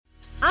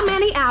I'm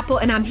Annie Apple,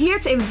 and I'm here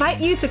to invite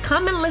you to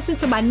come and listen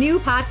to my new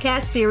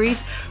podcast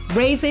series,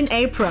 Raising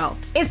a Pro.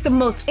 It's the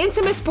most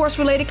intimate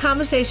sports-related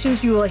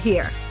conversations you will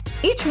hear.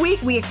 Each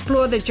week, we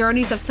explore the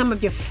journeys of some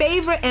of your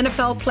favorite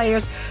NFL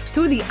players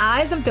through the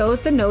eyes of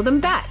those that know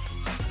them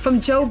best. From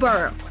Joe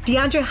Burrow,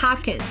 DeAndre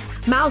Hopkins,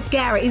 Myles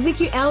Garrett,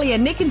 Ezekiel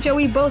Elliott, Nick and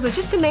Joey Bosa,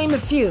 just to name a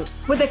few.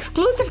 With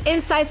exclusive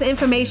insights and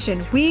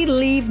information, we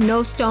leave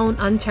no stone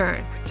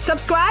unturned.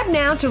 Subscribe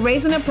now to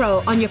Raising a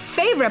Pro on your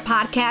favorite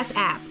podcast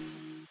app.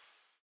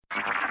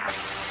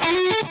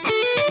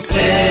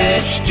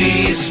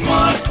 HD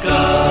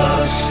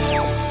Smartcast.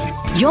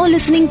 You're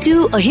listening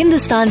to a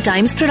Hindustan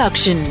Times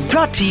production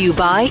brought to you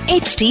by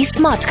HD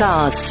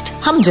Smartcast.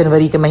 हम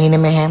जनवरी के महीने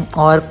में हैं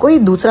और कोई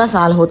दूसरा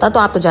साल होता तो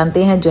आप तो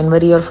जानते हैं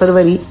जनवरी और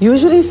फरवरी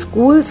यूजुअली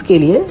स्कूल्स के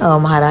लिए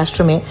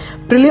महाराष्ट्र में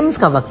प्रीलिम्स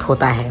का वक्त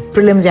होता है.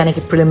 प्रीलिम्स यानी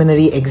कि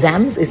प्रिलिमिनरी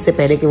एग्जाम्स, इससे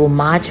पहले कि वो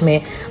मार्च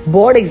में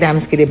बोर्ड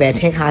एग्जाम्स के लिए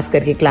बैठे, खास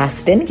करके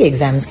क्लास 10 के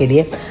एग्जाम्स के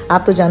लिए.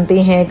 आप तो जानते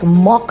हैं एक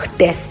मॉक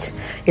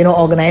टेस्ट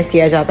ऑर्गेनाइज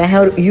किया जाता है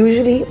और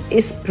यूजुअली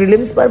इस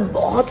प्रीलिम्स पर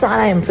बहुत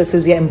सारा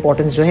एम्फेसिस या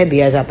इंपॉर्टेंस जो है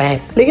दिया जाता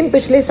है. लेकिन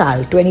पिछले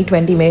साल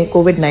 2020 में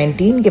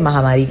कोविड-19 की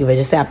महामारी की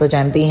वजह से आप तो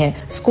जानते हैं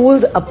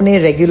स्कूल्स अपने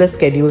रेगुलर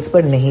स्केड्यूल्स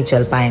पर नहीं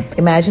चल पाए.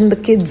 Imagine the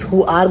kids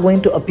who are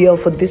going to appear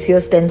for this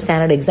years 10th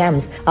standard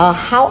exams.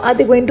 How are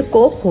they going to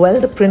cope? Well,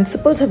 the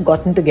principles have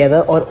gotten together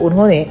और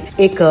उन्होंने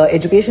एक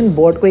एजुकेशन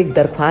बोर्ड को एक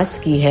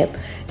दरख्वास्त की है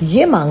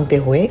ये मांगते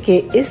हुए कि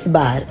इस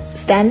बार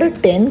स्टैंडर्ड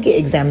 10 के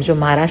एग्जाम जो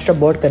महाराष्ट्र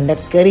बोर्ड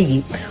कंडक्ट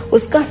करेगी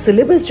उसका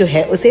सिलेबस जो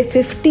है उसे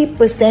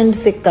 50%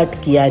 से कट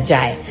किया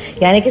जाए.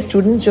 यानी कि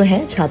स्टूडेंट्स जो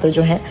हैं, छात्र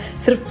जो हैं,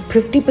 सिर्फ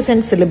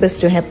 50%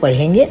 सिलेबस जो है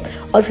पढ़ेंगे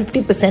और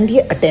 50% ये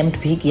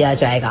अटेम्प्ट भी किया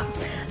जाएगा.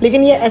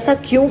 लेकिन ये ऐसा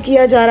क्यों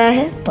किया जा रहा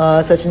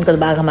है? सचिन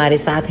कलबाग हमारे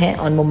साथ हैं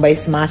on Mumbai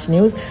smart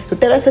news to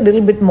tell us a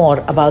little bit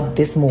more about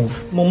this move.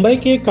 Mumbai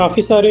के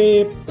काफी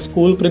सारे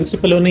स्कूल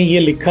प्रिंसिपलों ने ये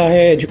लिखा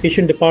है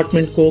एजुकेशन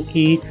डिपार्टमेंट को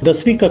कि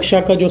 10वीं कक्षा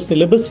का जो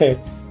सिलेबस है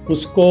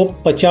उसको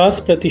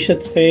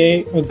 50%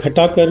 से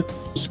घटाकर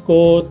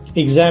उसको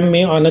एग्जाम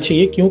में आना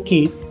चाहिए,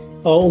 क्योंकि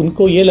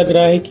उनको ये लग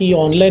रहा है कि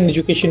ऑनलाइन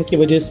एजुकेशन की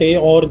वजह से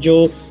और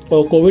जो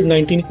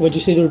कोविड-19 की वजह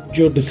से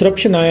जो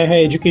डिसरप्शन आया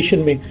है एजुकेशन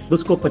में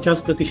उसको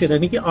 50%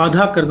 यानी कि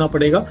आधा करना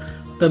पड़ेगा,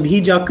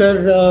 तभी जाकर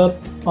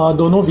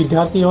दोनों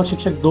विद्यार्थी और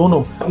शिक्षक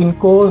दोनों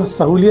इनको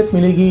सहूलियत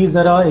मिलेगी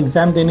ज़रा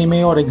एग्ज़ाम देने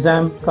में और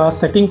एग्ज़ाम का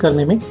सेटिंग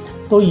करने में.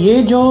 तो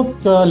ये जो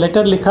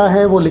लेटर लिखा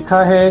है वो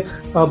लिखा है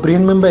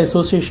brain member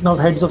association of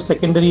heads of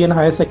secondary and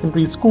higher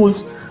secondary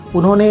schools.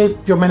 उन्होंने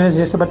जो मैंने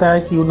जैसे बताया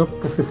कि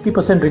उन्होंने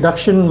 50%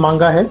 रिडक्शन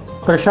मांगा है.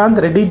 प्रशांत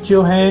रेड्डी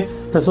जो हैं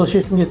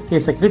एसोसिएशन के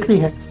सेक्रेटरी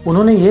हैं,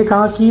 उन्होंने ये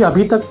कहा कि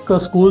अभी तक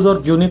स्कूल्स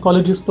और जूनियर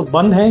कॉलेजेस तो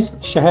बंद हैं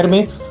शहर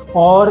में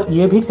और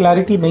ये भी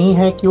क्लैरिटी नहीं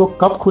है कि वो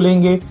कब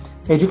खुलेंगे.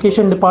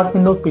 एजुकेशन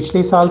डिपार्टमेंट ने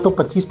पिछले साल तो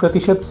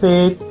 25%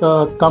 से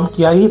कम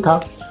किया ही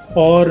था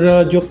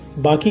और जो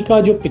बाकी का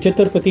जो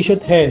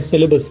 75% है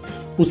सिलेबस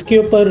उसके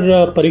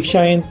ऊपर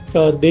परीक्षाएं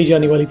दी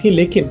जाने वाली थी.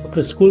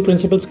 लेकिन स्कूल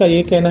प्रिंसिपल्स का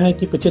ये कहना है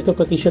कि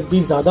 75% भी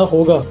ज़्यादा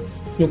होगा,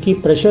 क्योंकि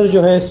प्रेशर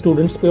जो है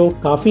स्टूडेंट्स पे वो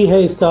काफ़ी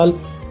है इस साल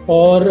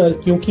और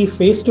क्योंकि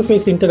फेस टू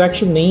फेस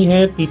इंटरेक्शन नहीं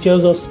है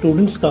टीचर्स और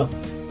स्टूडेंट्स का,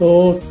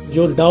 तो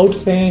जो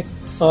डाउट्स हैं,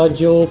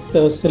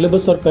 जो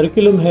सिलेबस और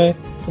करिकुलम है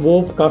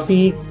वो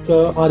काफ़ी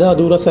आधा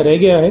अधूरा सा रह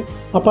गया है.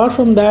 अपार्ट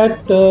फ्रॉम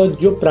दैट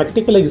जो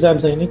प्रैक्टिकल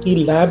एग्जाम्स हैं कि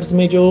लैब्स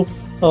में जो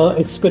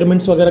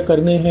एक्सपेरिमेंट्स वगैरह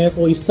करने हैं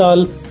वो इस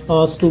साल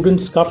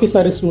काफ़ी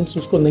सारे स्टूडेंट्स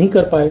उसको नहीं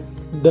कर पाए.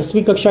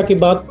 10वीं कक्षा के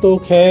बाद तो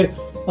खैर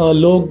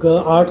लोग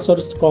आर्ट्स और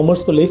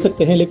कॉमर्स तो ले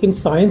सकते हैं, लेकिन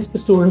साइंस के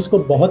स्टूडेंट्स को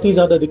बहुत ही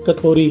ज़्यादा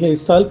दिक्कत हो रही है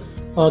इस साल,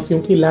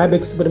 क्योंकि लैब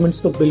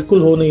एक्सपेरिमेंट्स तो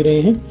बिल्कुल हो नहीं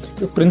रहे हैं.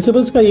 तो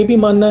प्रिंसिपल्स का ये भी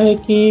मानना है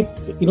कि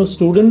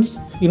students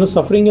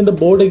suffering in the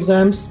board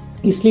exams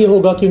इसलिए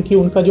होगा क्योंकि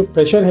उनका जो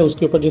प्रेशर है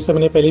उसके ऊपर, जैसे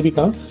मैंने पहले भी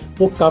कहा,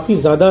 वो काफ़ी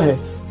ज़्यादा है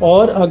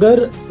और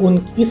अगर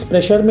इस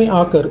प्रेशर में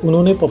आकर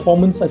उन्होंने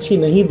परफॉर्मेंस अच्छी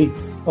नहीं दी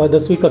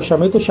 10वीं कक्षा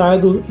में तो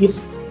शायद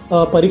इस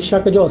परीक्षा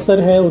का जो असर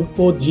है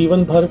उनको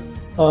जीवन भर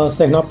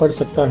सहना पड़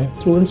सकता है.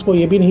 स्टूडेंट्स को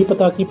ये भी नहीं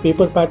पता कि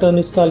पेपर पैटर्न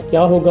इस साल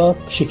क्या होगा,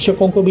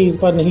 शिक्षकों को भी इस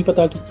बार नहीं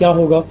पता कि क्या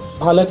होगा.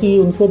 हालांकि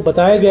उनको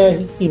बताया गया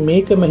है कि मई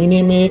के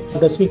महीने में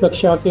 10वीं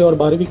कक्षा के और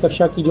 12वीं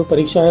कक्षा की जो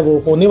परीक्षा है वो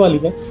होने वाली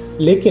है,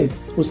 लेकिन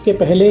उसके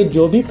पहले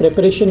जो भी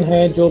प्रिपरेशन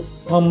है, जो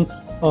हम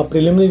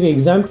प्रिलिमिनरी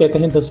एग्जाम कहते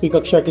हैं 10वीं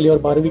कक्षा के लिए और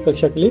 12वीं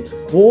कक्षा के लिए,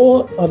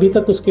 वो अभी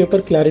तक उसके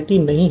ऊपर क्लैरिटी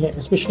नहीं है.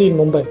 स्पेशली इन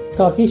मुंबई,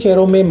 काफ़ी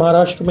शहरों में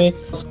महाराष्ट्र में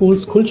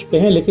स्कूल्स खुल चुके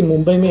हैं लेकिन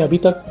मुंबई में अभी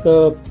तक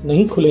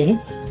नहीं खुले हैं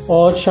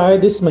और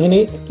शायद इस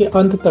महीने के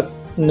अंत तक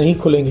नहीं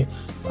खुलेंगे.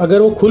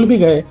 अगर वो खुल भी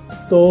गए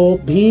तो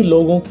भी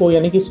लोगों को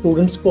यानी कि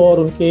स्टूडेंट्स को और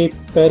उनके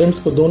पेरेंट्स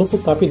को दोनों को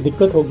काफ़ी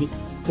दिक्कत होगी.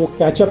 वो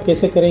कैचअप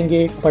कैसे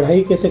करेंगे,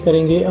 पढ़ाई कैसे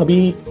करेंगे.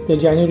 अभी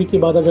जनवरी के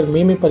बाद अगर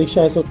मई में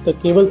परीक्षा है तो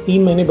केवल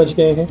 3 महीने बच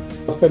गए हैं,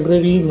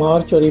 फरवरी,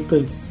 मार्च और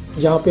अप्रैल,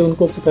 जहाँ पे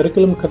उनको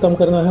करिकुलम ख़त्म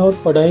करना है और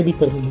पढ़ाई भी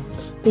करनी है.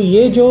 तो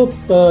ये जो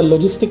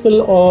लॉजिस्टिकल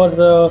और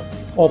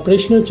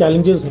ऑपरेशनल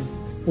चैलेंजेस हैं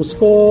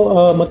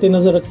उसको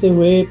मद्देनज़र रखते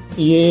हुए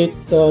ये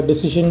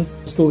डिसीजन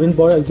स्टूडेंट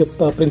बॉडी, जो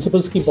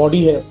प्रिंसिपल्स की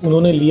बॉडी है,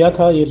 उन्होंने लिया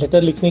था ये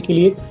लेटर लिखने के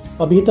लिए.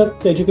 अभी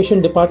तक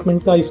एजुकेशन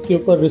डिपार्टमेंट का इसके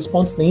ऊपर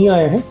रिस्पांस नहीं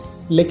आया है,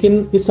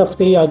 लेकिन इस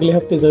हफ्ते या अगले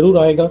हफ्ते ज़रूर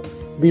आएगा.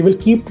 We will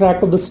keep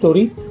track of the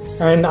story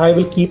and I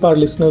will keep our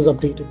listeners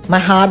updated. My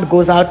heart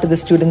goes out to the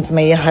students.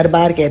 मैं ये हर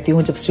बार कहती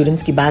हूँ जब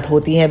स्टूडेंट्स की बात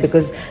होती है,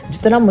 बिकॉज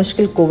जितना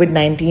मुश्किल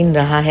कोविड-19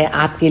 रहा है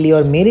आपके लिए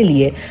और मेरे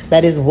लिए,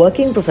 that is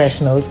working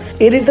professionals,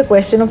 it is the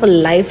question of a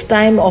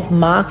lifetime of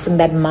marks in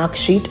that mark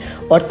sheet.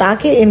 और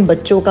ताकि इन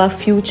बच्चों का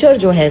फ्यूचर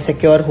जो है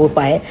सिक्योर हो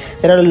पाए,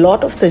 there are a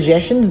lot of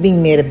suggestions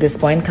being made at this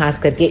point, खास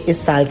करके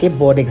इस साल के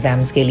बोर्ड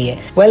एग्जाम्स के लिए.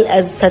 Well,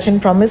 as Sachin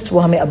promised, वो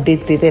हमें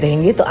अपडेट्स देते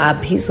रहेंगे, तो आप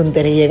भी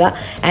सुनते रहिएगा.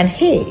 And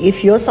hey,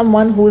 if you're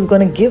someone who is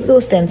going to give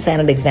those 10th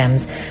standard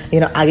exams,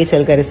 आगे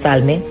चलकर इस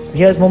साल में,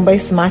 here's Mumbai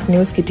Smart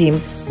News की team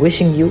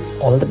wishing you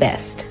all the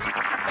best.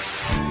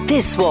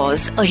 This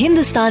was a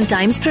Hindustan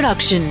Times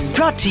production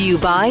brought to you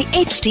by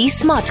HT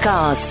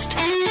Smartcast.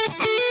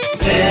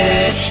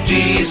 HT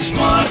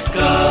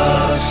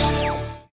Smartcast.